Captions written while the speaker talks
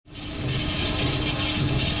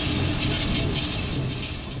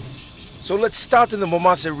So let's start in the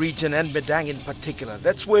Momasa region and Madang in particular.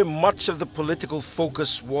 That's where much of the political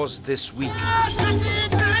focus was this week.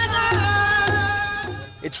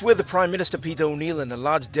 It's where the Prime Minister Peter O'Neill and a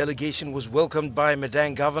large delegation was welcomed by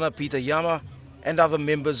Madang Governor Peter Yama and other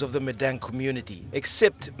members of the Madang community,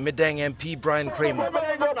 except Madang MP Bryan Kramer.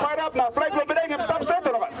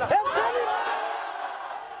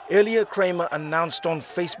 Earlier, Kramer announced on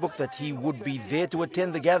Facebook that he would be there to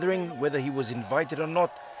attend the gathering, whether he was invited or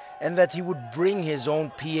not, and that he would bring his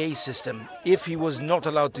own PA system if he was not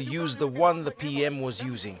allowed to use the one the PM was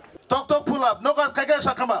using. Pull up. No,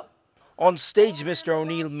 come up. On stage, Mr.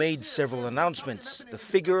 O'Neill made several announcements. The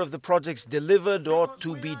figure of the projects delivered or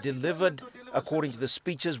to be delivered, according to the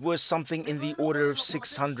speeches, was something in the order of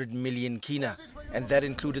 600 million kina, and that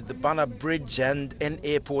included the Bana Bridge and an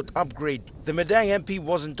airport upgrade. The Madang MP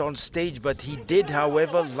wasn't on stage, but he did,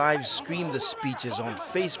 however, live stream the speeches on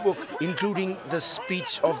Facebook, including the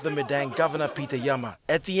speech of the Madang Governor Peter Yama.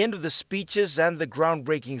 At the end of the speeches and the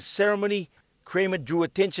groundbreaking ceremony, Kramer drew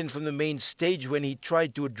attention from the main stage when he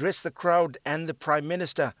tried to address the crowd and the Prime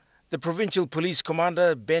Minister. The provincial police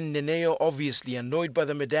commander, Ben Neneo, obviously annoyed by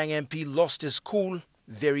the Madang MP, lost his cool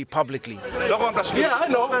very publicly. Yeah, I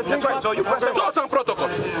know. That's right. So you show some protocol.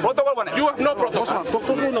 Protocol? You have no protocol.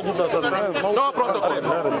 No protocol.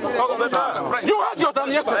 You had your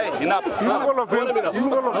done yesterday. Hey, enough.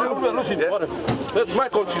 That's my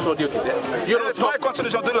constitutional duty. It's my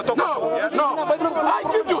constitutional duty to talk no, yes? No, I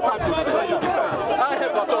give you time. I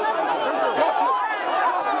have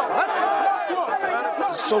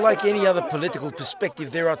So like any other political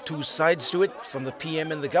perspective, there are two sides to it. From the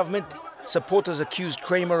PM and the government, supporters accused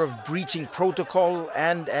Kramer of breaching protocol,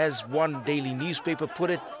 and as one daily newspaper put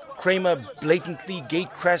it, Kramer blatantly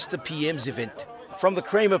gatecrashed the PM's event. From the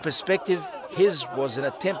Kramer perspective, his was an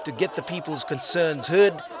attempt to get the people's concerns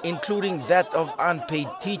heard, including that of unpaid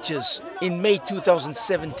teachers. In May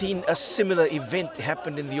 2017, a similar event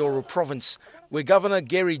happened in the Oro province, where Governor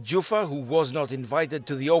Gary Juffa, who was not invited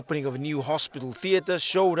to the opening of a new hospital theatre,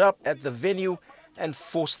 showed up at the venue and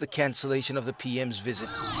forced the cancellation of the PM's visit.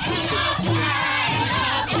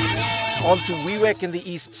 On to Wewak in the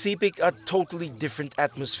East Sepik, a totally different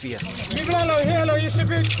atmosphere.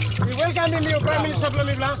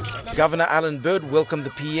 Governor Alan Bird welcomed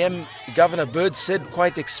the PM. Governor Bird said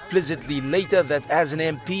quite explicitly later that as an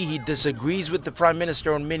MP he disagrees with the Prime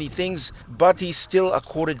Minister on many things, but he still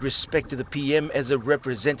accorded respect to the PM as a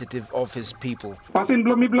representative of his people. Pasin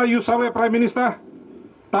blo mibla you sawe Prime Minister.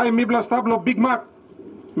 Tai mibla stablo Big Mac.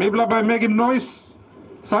 Mibla by make him noise.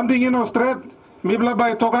 Something in straight. Mibla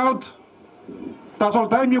by talk out. That's all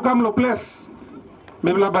time you come lo place.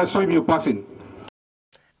 Mibla by soy you passing.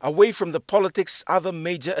 Away from the politics, other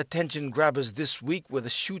major attention grabbers this week were the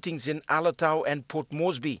shootings in Alotau and Port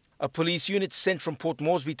Moresby. A police unit sent from Port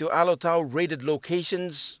Moresby to Alotau raided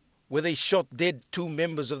locations where they shot dead 2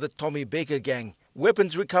 members of the Tommy Baker gang.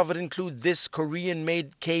 Weapons recovered include this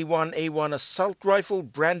Korean-made K1A1 assault rifle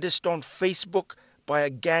brandished on Facebook by a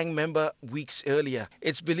gang member weeks earlier.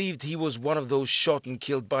 It's believed he was one of those shot and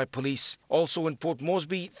killed by police. Also in Port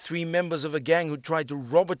Moresby, 3 members of a gang who tried to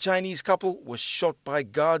rob a Chinese couple were shot by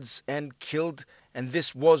guards and killed, and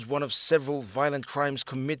this was one of several violent crimes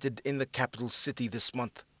committed in the capital city this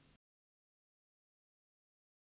month.